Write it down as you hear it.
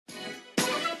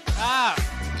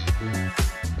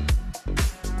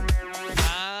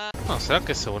Não, será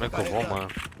que esse é o único bom, mano?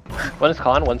 One is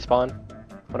con, one spawn.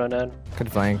 109.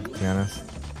 Could flank, to be honest.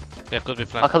 Yeah, could be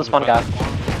flank. I'll kill the spawn guy.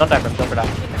 Don't die from him, don't die.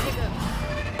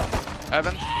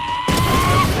 Heaven.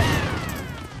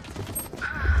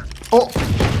 Oh!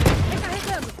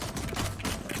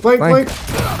 Flank, flank!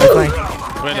 Flank.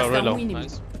 Reload.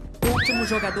 Nice. Último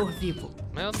jogador vivo.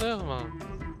 Meu Deus, mano.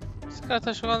 Esse cara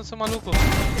tá jogando, seu maluco.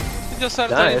 Que deu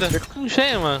certo ainda. Com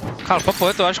cheio, mano. Cara, papo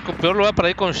reto, eu acho que o pior lugar pra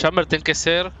ir com o Chamber tem que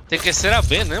ser a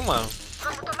B, né, mano?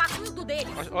 Vamos tomar tudo dele.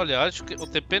 Olha, acho que o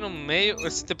TP no meio,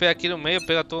 esse TP aqui no meio,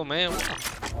 pega todo o meio.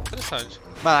 Interessante.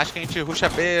 Mano, acho que a gente rusha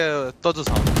B todos os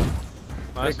rounds.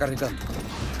 Nice. Carregando.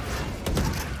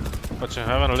 Watching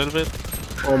heaven a little bit.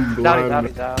 I'm Down, blind.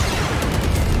 he's out.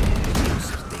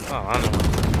 Oh, I don't know.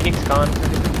 Geek's con.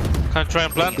 Can I try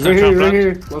and plant? Right here, right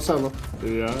here. No solo.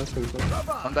 Yeah, that's good.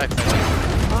 On deck.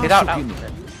 He's out.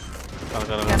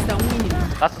 Resta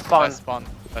inimigo. That's the spawn.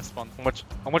 Best spawn.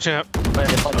 I'm watching him.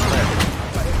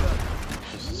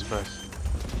 Jesus Christ.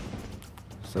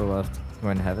 Still left.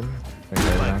 We're in heaven.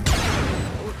 Down.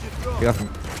 You got from.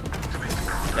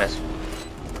 Nice.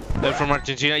 They're from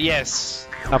Argentina? Yes!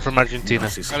 I'm from Argentina.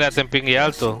 Olha, tem ping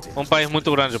alto. Um país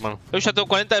muito grande, mano. Eu já tenho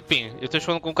 40 ping. Eu tô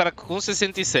jogando com um cara com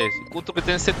 66. Outro que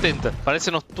tem 70.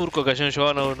 Parece nos turcos que a gente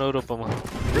joga na Europa, mano.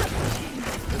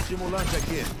 Estimulante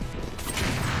aqui.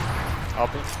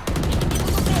 Open.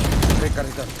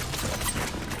 Recarregando.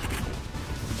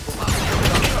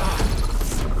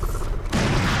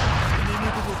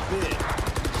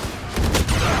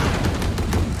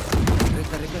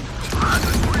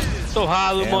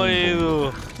 Torrado,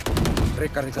 moído.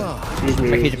 Recarregando.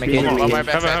 Make it. One more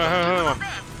back side.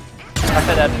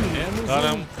 After that. Got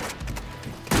him.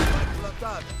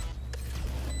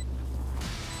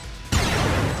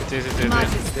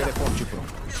 Teleporte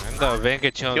pronto. Ainda bem que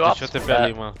tinha o TP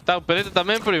ali, mano. Tá, o Perito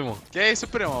também, primo? Que isso,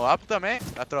 primo? O Apo também?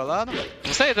 Tá trolando?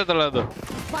 Não sei, tá trolando.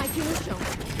 Spike no chão.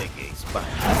 Peguei spike.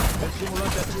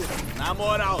 Estimulante aqui. Na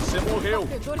moral, você morreu.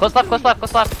 Close left, close left,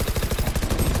 close left.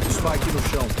 Spike no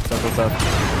chão.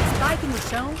 Spike no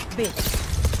chão. B.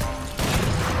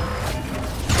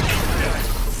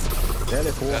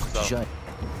 Teleporte já.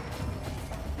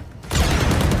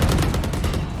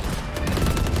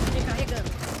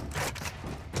 Recarregando.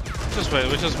 Just wait.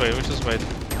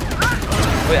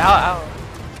 Wait, ow.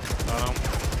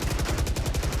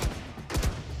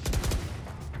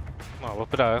 Não, vou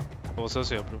pirar, é. Vou ser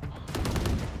sempre.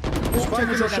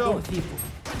 Último jogador vivo.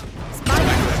 Spike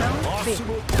no chão. B.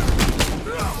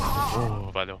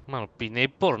 Valeu. Mano, pinei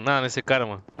por nada nesse cara,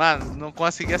 mano. Mano, não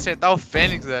consegui acertar o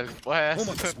Fênix, velho. Que porra é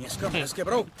essa? Minhas câmeras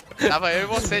quebrou. Tava eu e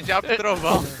você de Alpo e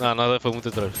Trovão. Não, nada, foi muito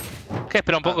atrás. Okay,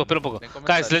 espera um pouco.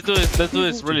 Guys, let's do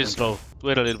this really slow.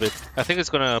 Wait a little bit. I think it's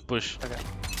gonna push. Okay.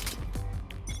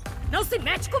 Não se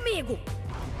mete comigo.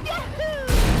 I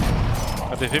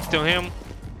have 50 on him.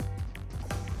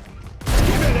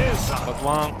 Que beleza. Got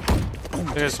one.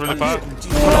 It's really far.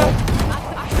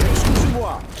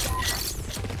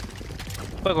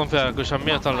 Pode confiar que o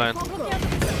Chaminho tá online.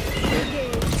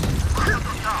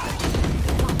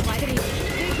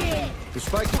 O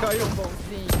Spike caiu.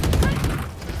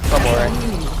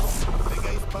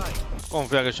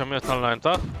 Confia que o Chaminho tá online,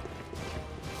 tá?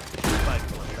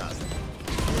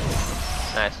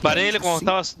 Nice. Parei ele quando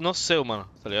tava no seu, mano.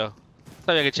 Tá ligado?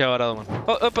 Sabia que tinha varado, mano.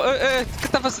 O que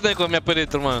tá fazendo aí com a minha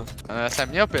perito, mano? Essa é a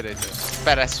minha opereta.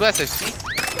 Espera, é sua essa skin?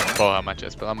 Porra,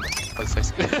 Matias, pelo amor de Deus, faz essa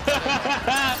skin.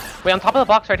 Wait, on top of the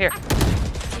box right here.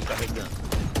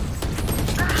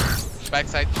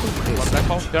 Backside. One back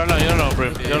hole. You're alone,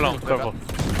 bro. You're alone, careful.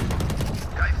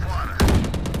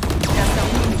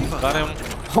 Got him.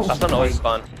 That's not always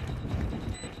spawn.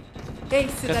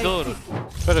 Ace É da duro.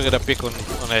 equipe. Better get a pick on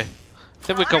A. I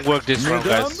think we can work this round,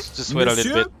 guys. Just wait a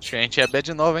little bit. Acho que a gente é B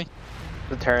de novo, hein?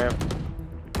 The turn.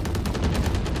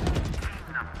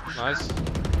 Nice.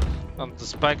 And the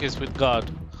spike is with God.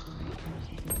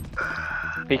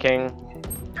 Peeking.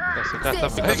 Esse cara tá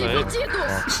ficando aí.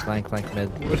 Flank mid.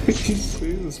 What did he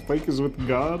say? The spike is with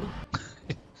God?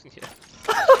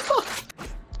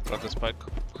 Got the spike.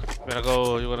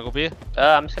 You wanna go B?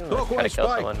 I'm just gonna try to kill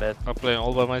someone mid. I'm playing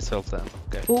all by myself then.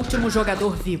 Okay. Último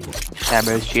jogador vivo.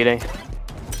 Hammer's cheating.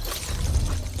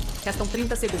 Restam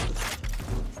 30 segundos.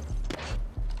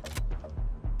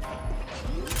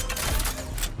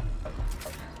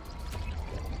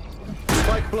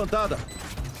 Spike plantada.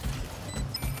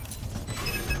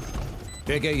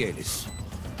 Peguei eles.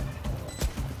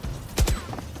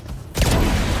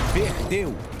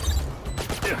 Perdeu.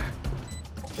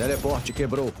 Teleporte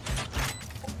quebrou.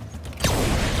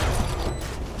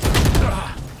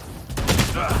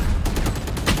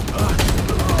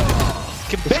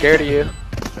 Scared of you.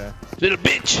 Little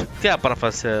bitch! O que é para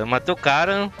fazer? Matei o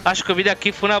cara. Acho que o vídeo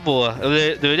aqui foi na boa. Eu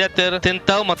deveria ter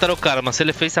tentado matar o cara, mas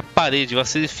ele fez a parede. Vai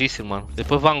ser difícil, mano.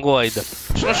 Depois vangou ainda.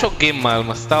 Acho que não joguei mal,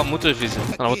 mas tava muito difícil.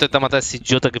 Não, vou tentar matar esse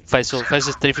idiota que faz o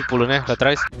strafe e pulo, né? Lá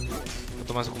atrás. Vou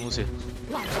tomar isso como você.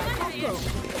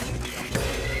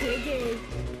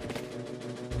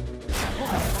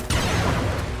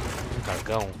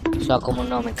 Cagão. Só como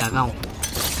nome, cagão.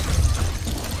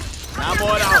 Na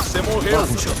moral, você morreu.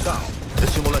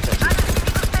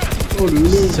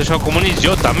 Você joga como um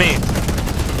idiota também?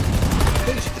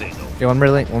 Yeah, one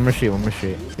more sheet.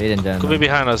 They didn't down. Could be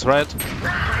behind us, right?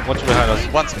 Watch behind us.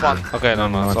 One spawn. Okay, no,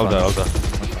 it's all there, all there.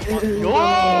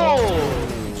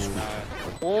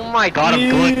 Oh my god, I'm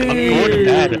going to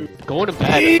bed. Going to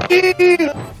bed.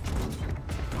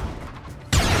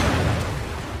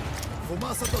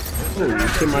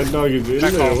 Tem mais dog dele,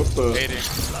 Back né? off. What the...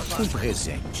 80.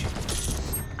 Presente.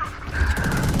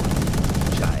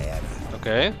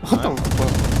 Okay.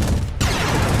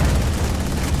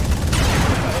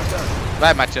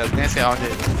 Vai, Matias, ganha esse round aí.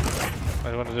 What do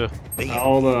you want to do?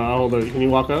 I'll hold it. Can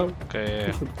you walk up? Okay,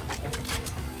 yeah.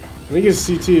 I think his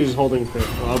CT is holding it.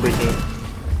 I'll break it.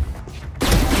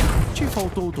 Te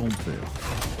faltou o domper.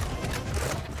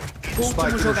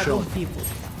 Último jogador vivo.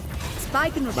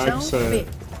 Spike no Back chão, side. B.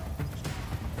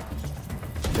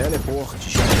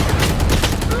 Teleporte.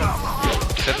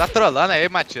 Você tá trolando aí,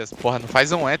 Matias. Porra, não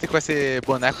faz um enter com esse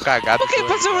boneco cagado. Por que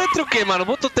fazer um entre o quê, mano?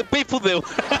 Botou TP e fudeu.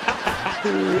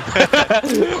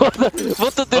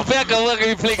 Botou TP e acabou a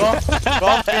gameplay.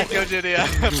 Bom pique, eu diria.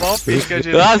 Bom pique, eu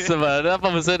diria. Nossa, mano, não dá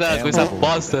pra você nada com essa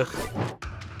bosta.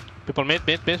 People mid.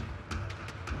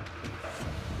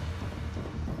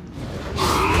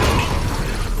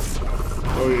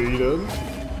 Oh, you done?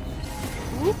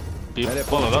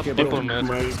 People mid.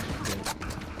 Might...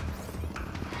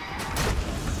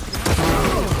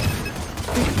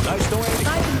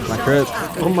 My crit.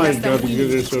 Oh my god, you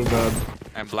guys are so bad.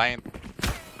 I'm blind.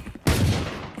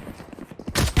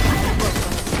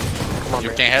 Come on, You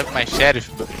man. can have my sheriff,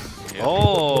 bro.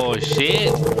 Oh,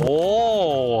 shit.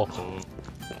 Oh.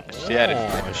 Sheriff.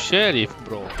 Oh, sheriff,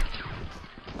 bro.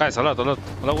 Guys, alert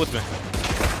with me.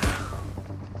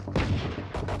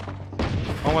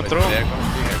 One throw. There, come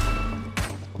here.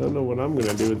 I don't know what I'm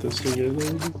gonna do with this thing here,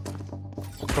 though.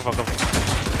 Come.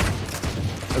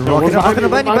 Rocking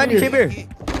up, behind you, Chamber. Oh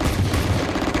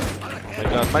my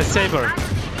god, my saber.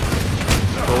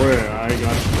 Oh, yeah, I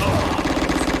got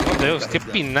Meu Deus, que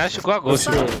pinache com a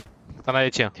gosto. Tá na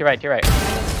Etinha. To your right.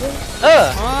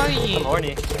 Ugh! Ai. I'm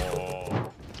horny.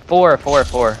 4.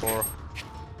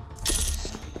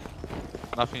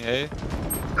 Nothing A.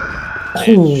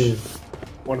 you.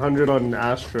 100 on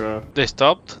Astra. They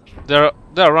stopped. They're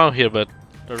around here, but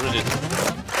they're really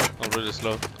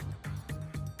slow.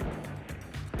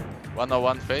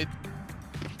 101 fade.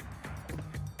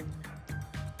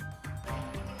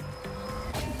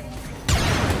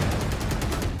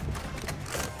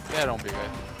 Era big guy.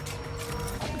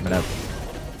 But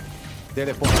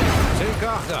Teleporte. Sem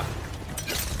carga.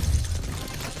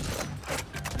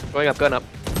 Going up.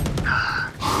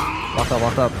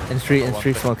 walk up. In street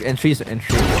smoke. In the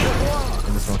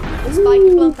smoke.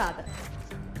 Spike plantada.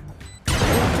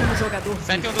 Último jogador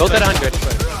vivo. Go that 100.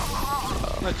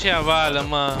 Não tinha bala,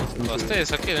 mano. Gostei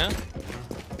isso aqui, né?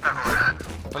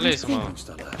 Olha isso, mano.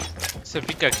 Você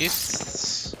fica aqui.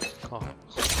 Corre.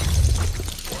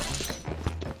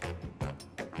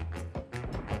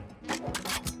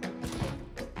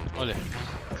 Olha.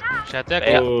 Já até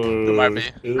aqui. Do mar B.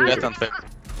 Já tanto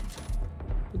tempo.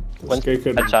 This guy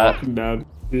could Headshot. walk down.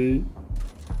 B.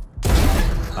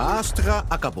 Astra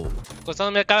acabou. Encostando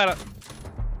na minha cara.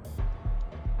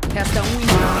 Resta um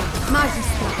inimigo.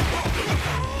 Magistral.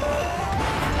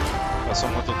 Passou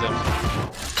muito tempo.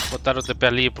 Botaram o TP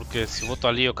ali, porque se boto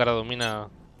ali o cara domina.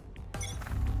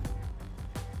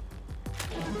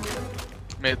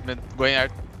 Mid, going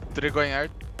hard. 3 going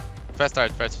hard. Fast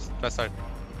start.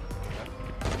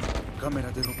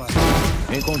 Câmera derrubada.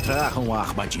 Encontraram a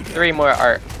armadilha. 3 more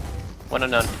art. 1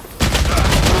 unknown.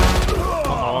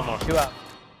 One more. 2 out.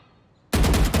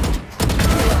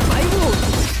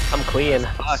 I'm clean.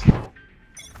 Fuck.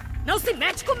 Não se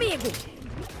mete comigo.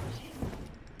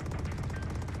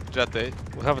 Já tem.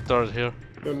 We have a turret here.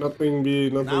 Yeah, nothing B,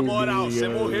 nothing Na moral, B, você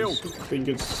guys. morreu. I think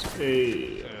it's A.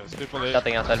 Yes, people there.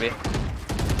 Nothing outside B.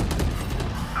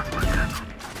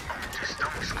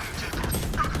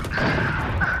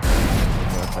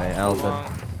 Okay, Elton. Oh,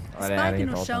 they Spike adding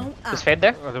no it chão, Elton. A. Just fade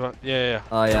there? Yeah.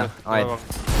 Oh, yeah. Alright. Alright.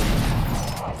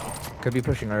 Could be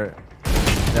pushing our.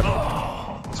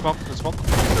 Smoke.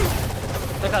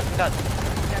 Look out.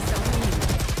 Resta um inimigo.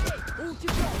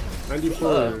 Último.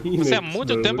 94. Você há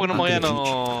muito tempo que não morria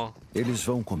no... Eles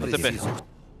vão comer. TP.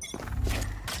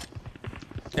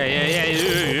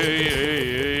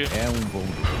 Ei. É um bom.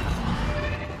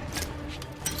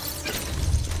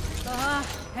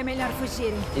 É melhor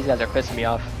fugirem. These guys are pissing me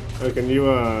off. Hey, can you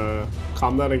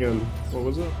calm that again? What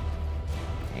was it?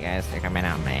 Hey guys, they're coming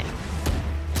out, man.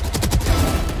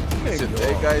 Is it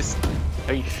A, guys?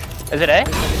 Is it A?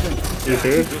 You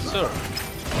sure? Yes, sir.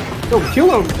 Yo,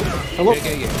 kill him! Hello?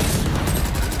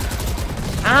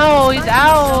 Ow, he's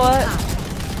out!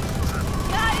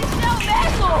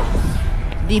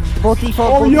 Both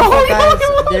default, Oh, both yo, default yo, guys.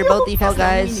 yo. They're both default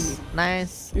guys.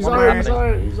 Nice. He's One alright,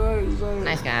 more. he's alright.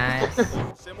 Nice guys.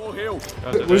 Você morreu.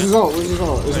 Where's his ult? Is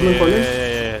it important?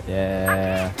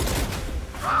 Yeah.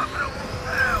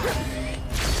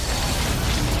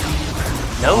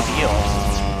 No deal.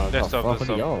 Let's stop.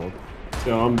 Yo.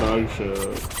 Yeah, I'm dog shit.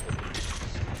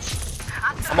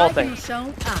 I'm ulting. No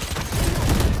chão, A.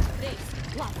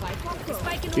 Lá vai qualquer.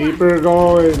 Spike no Keep her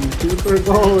going.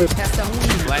 Resta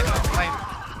inimigo.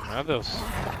 Meu Deus.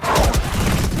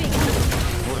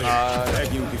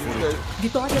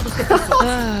 Vitória dos defensores.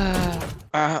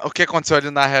 O que aconteceu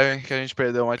ali na Heaven que a gente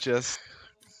perdeu, Matias?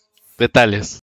 Detalhes.